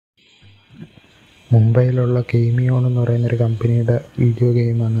മുംബൈയിലുള്ള ഗെയിമിയോൺ എന്ന് പറയുന്നൊരു കമ്പനിയുടെ വീഡിയോ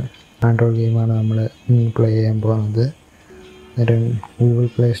ഗെയിമാണ്, ആൻഡ്രോയിഡ് ഗെയിമാണ് നമ്മൾ പ്ലേ ചെയ്യാൻ പോകുന്നത്. അന്നേരം ഗൂഗിൾ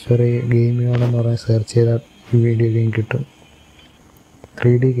പ്ലേ സ്റ്റോറിൽ ഗെയിമിയോൺ എന്ന് പറഞ്ഞ് സെർച്ച് ചെയ്താൽ ഈ വീഡിയോ ഗെയിം കിട്ടും.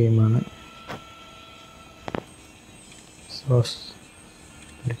 3D ഗെയിമാണ്. So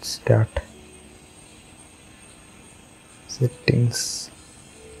let's start. സെറ്റിങ്സ്,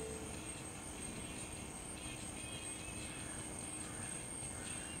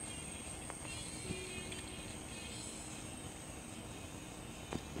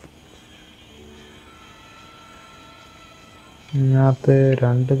 ഇതിനകത്ത്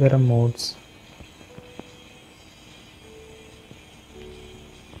 2 തരം മോഡ്സ്.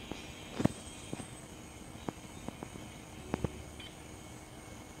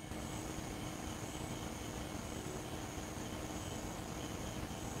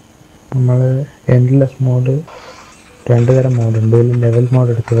 നമ്മൾ എൻഡ്ലെസ് മോഡ്, 2 തരം മോഡുണ്ട്. ഇതിൽ ലെവൽ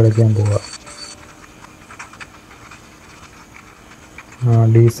മോഡ് എടുത്ത് കളിക്കാൻ പോവുക.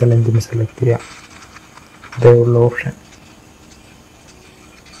 ഡീസൽ എഞ്ചിൻ സെലക്ട് ചെയ്യാം. ഇതേ ഉള്ള ഓപ്ഷൻ.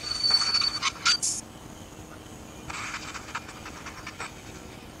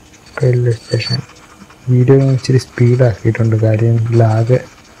 Railway station. വീഡിയോ ഇച്ചിരി സ്പീഡാക്കിയിട്ടുണ്ട്, കാര്യം ലാഗ്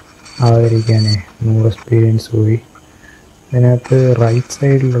ആകാതിരിക്കാനേ. 100 എക്സ്പീരിയൻസ് പോയി. ഇതിനകത്ത് റൈറ്റ്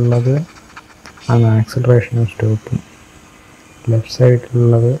സൈഡിലുള്ളത് ആണ് ആക്സിലറേഷനും സ്റ്റോപ്പും. ലെഫ്റ്റ്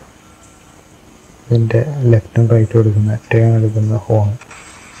സൈഡിലുള്ളത് ഇതിൻ്റെ ലെഫ്റ്റും റൈറ്റും എടുക്കുന്ന ടേൺ എടുക്കുന്ന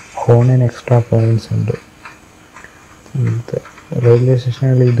ഹോണിന് എക്സ്ട്രാ പോയിൻറ്റ്സ് ഉണ്ട്. റെയിൽവേ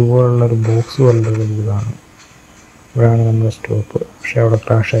സ്റ്റേഷനിൽ ഇതുപോലുള്ളൊരു ബോക്സ് പോലുള്ളൊരു ഇത് കാണും. ഇവിടെയാണ് നമ്മുടെ സ്റ്റോപ്പ്. പക്ഷെ അവിടെ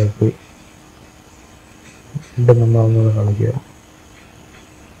ക്രാഷായിപ്പോയി. ഇവിടെ നമ്മൾ ഒന്നുകൂടെ കളിക്കുക.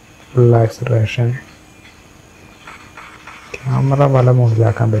 Full acceleration. ക്യാമറ പല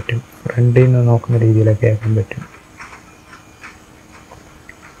മോഡിലാക്കാൻ പറ്റും. ഫ്രണ്ടിൽ നിന്ന് നോക്കുന്ന രീതിയിലൊക്കെ ആക്കാൻ പറ്റും.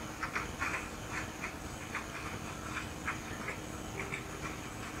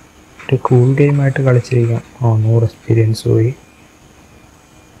 ഒരു കൂൾ ഗെയിമായിട്ട് കളിച്ചിരിക്കാം. 100 എക്സ്പീരിയൻസ് പോയി.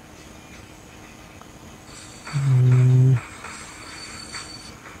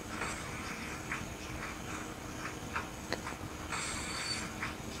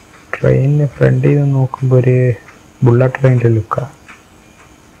 ട്രെയിനിന് ഫ്രണ്ടിൽ നിന്ന് നോക്കുമ്പോൾ ഒരു ബുള്ളറ്റ് ട്രെയിനിൻ്റെ ലുക്കാണ്.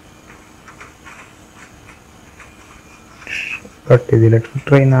 ബട്ട് ഇത് ഇലക്ട്രിക്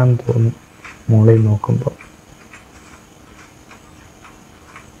ട്രെയിനാണെന്ന് തോന്നുന്നു മുകളിൽ നോക്കുമ്പോൾ.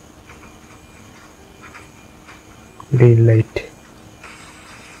 Green light.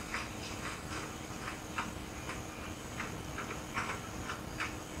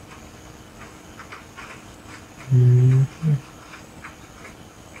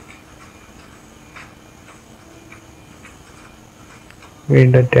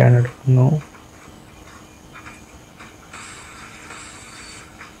 വീണ്ടും ടേൺ എടുക്കുന്നു.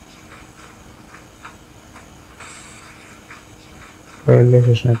 റെയിൽവേ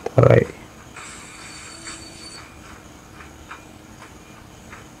സ്റ്റേഷൻ എത്താറായി.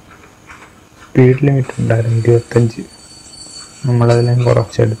 സ്പീഡ് ലിമിറ്റ് ഉണ്ടായിരുന്നു 25. നമ്മളതിലും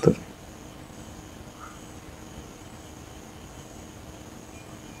കുറച്ചെടുത്ത്.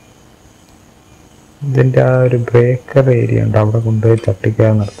 ഇതിൻ്റെ ആ ഒരു ബ്രേക്കർ ഏരിയ ഉണ്ട്, അവിടെ കൊണ്ടുപോയി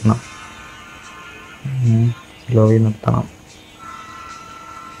തട്ടിക്കാതെ നിർത്തണം. സ്ലോയിൽ നിർത്തണം.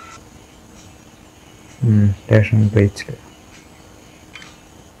 Station reach.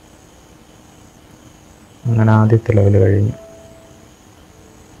 അങ്ങനെ ആദ്യത്തെ ലെവൽ കഴിഞ്ഞു.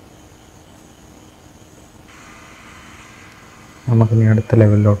 നമുക്കിനി അടുത്ത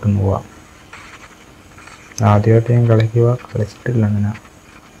ലെവലിലോട്ട് പോവാം. ആദ്യമായിട്ട് ഞാൻ കളിച്ചിട്ടില്ല അങ്ങനെ.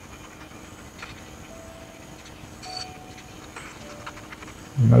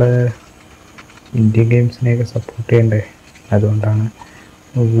 നമ്മൾ ഇന്ത്യൻ ഗെയിംസിനെയൊക്കെ സപ്പോർട്ട് ചെയ്യണ്ടേ, അതുകൊണ്ടാണ്.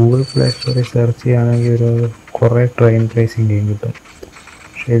 ഗൂഗിൾ പ്ലേ സ്റ്റോറിൽ സെർച്ച് ചെയ്യുകയാണെങ്കിൽ കുറേ ട്രെയിൻ റേസിംഗ് ഗെയിം കിട്ടും.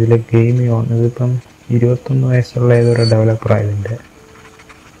 പക്ഷേ ഇതിൽ ഗെയിമിയോൺ, ഇതിപ്പം 21 വയസ്സുള്ള ഏതൊരു ഡെവലപ്പറായതിൻ്റെ.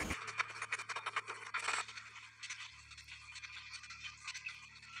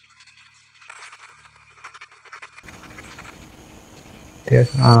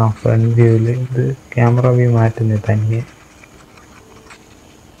 അത്യാവശ്യം ഫ്രണ്ട് വ്യൂവിൽ ഇത് ക്യാമറ വ്യൂ മാറ്റുന്നത് തന്നെ.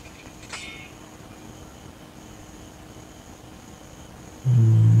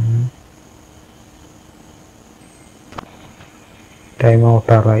 ടൈം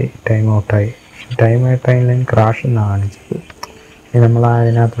ഔട്ടായി. ടൈം ഔട്ടായി ക്രാഷ് എന്നാണ് കാണിച്ചത്. ഇനി നമ്മൾ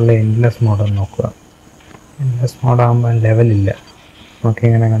അതിനകത്തുള്ള എൻഡ്ലെസ് മോഡൊന്ന് നോക്കുക. എൻഡ്ലെസ് മോഡാകുമ്പോൾ ലെവലില്ല.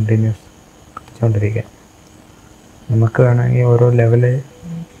 നമുക്കിങ്ങനെ കണ്ടിന്യൂസ് കളിച്ചുകൊണ്ടിരിക്കാം. നമുക്ക് വേണമെങ്കിൽ ഓരോ ലെവല്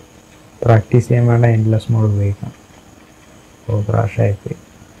പ്രാക്ടീസ് ചെയ്യാൻ വേണ്ട എൻഡ്ലെസ് മോഡ് ഉപയോഗിക്കാം. ക്രാഷായിപ്പോയി.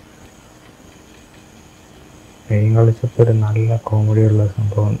 ഗെയിം കളിച്ചപ്പോൾ ഒരു നല്ല കോമഡിയുള്ള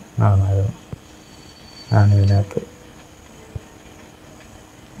സംഭവം നടന്നായിരുന്നു. ആണ് ഇതിനകത്ത്.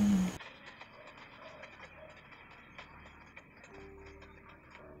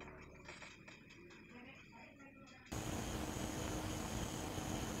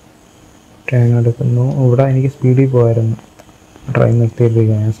 ട്രെയിൻ എടുക്കുന്നു. ഇവിടെ എനിക്ക് സ്പീഡിൽ പോയായിരുന്നു, ട്രെയിൻ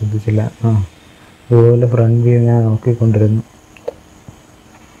നിർത്തിയപ്പോഴേക്കും ഞാൻ ശ്രദ്ധിച്ചില്ല. അതുപോലെ ഫ്രണ്ട് വ്യൂ ഞാൻ നോക്കിക്കൊണ്ടിരുന്നു,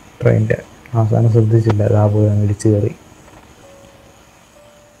 ട്രെയിനിൻ്റെ അവസാനം ശ്രദ്ധിച്ചില്ല. അതാ പോയി അങ്ങ് ഇടിച്ച് കയറി.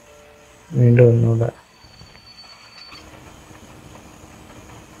 വീണ്ടും ഒന്നുകൂടെ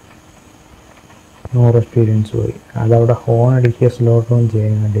നൂറ് എക്സ്പീരിയൻസ് പോയി. അതവിടെ ഹോൺ അടിക്കുക സ്ലോ ഡൗൺ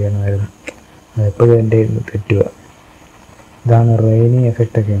ചെയ്യാൻ വേണ്ടിയായിരുന്നു. അതെപ്പോഴും എൻ്റെ ഇരുന്ന് തെറ്റുക. ഇതാണ് റെയിനി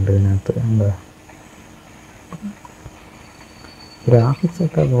എഫക്റ്റൊക്കെ ഉണ്ട് ഇതിനകത്ത്. എന്താ ഗ്രാഫിക്സ്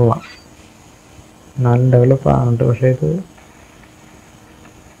ഒക്കെ കൊള്ളാം, നല്ല ഡെവലപ്പ് ആകുന്നുണ്ട്. പക്ഷേ ഇത്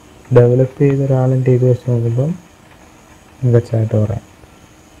ഡെവലപ്പ് ചെയ്ത ഒരാളിൻ്റെ ഇത് വെച്ച് നോക്കുമ്പം മികച്ചതായിട്ട് പറയാം.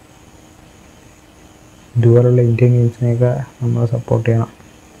 ഇതുപോലുള്ള ഇന്ത്യൻ ഗെയിംസിനെയൊക്കെ നമ്മൾ സപ്പോർട്ട് ചെയ്യണം.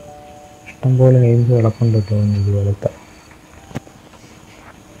 ഇഷ്ടംപോലെ ഗെയിംസ് കിടപ്പുണ്ട് തോന്നുന്നു ഇതുപോലത്തെ.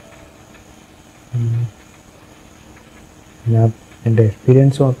 ഞാൻ എൻ്റെ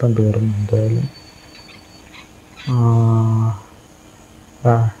എക്സ്പീരിയൻസ് മൊത്തം തീർന്നു എന്തായാലും.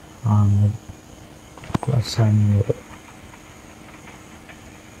 പ്ലസ് 500.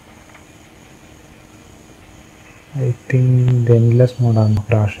 I think endless മോഡാണ്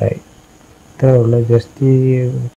ക്രാഷായി. ഇത്രേ ഉള്ളൂ. ജസ്റ്റ് ഈ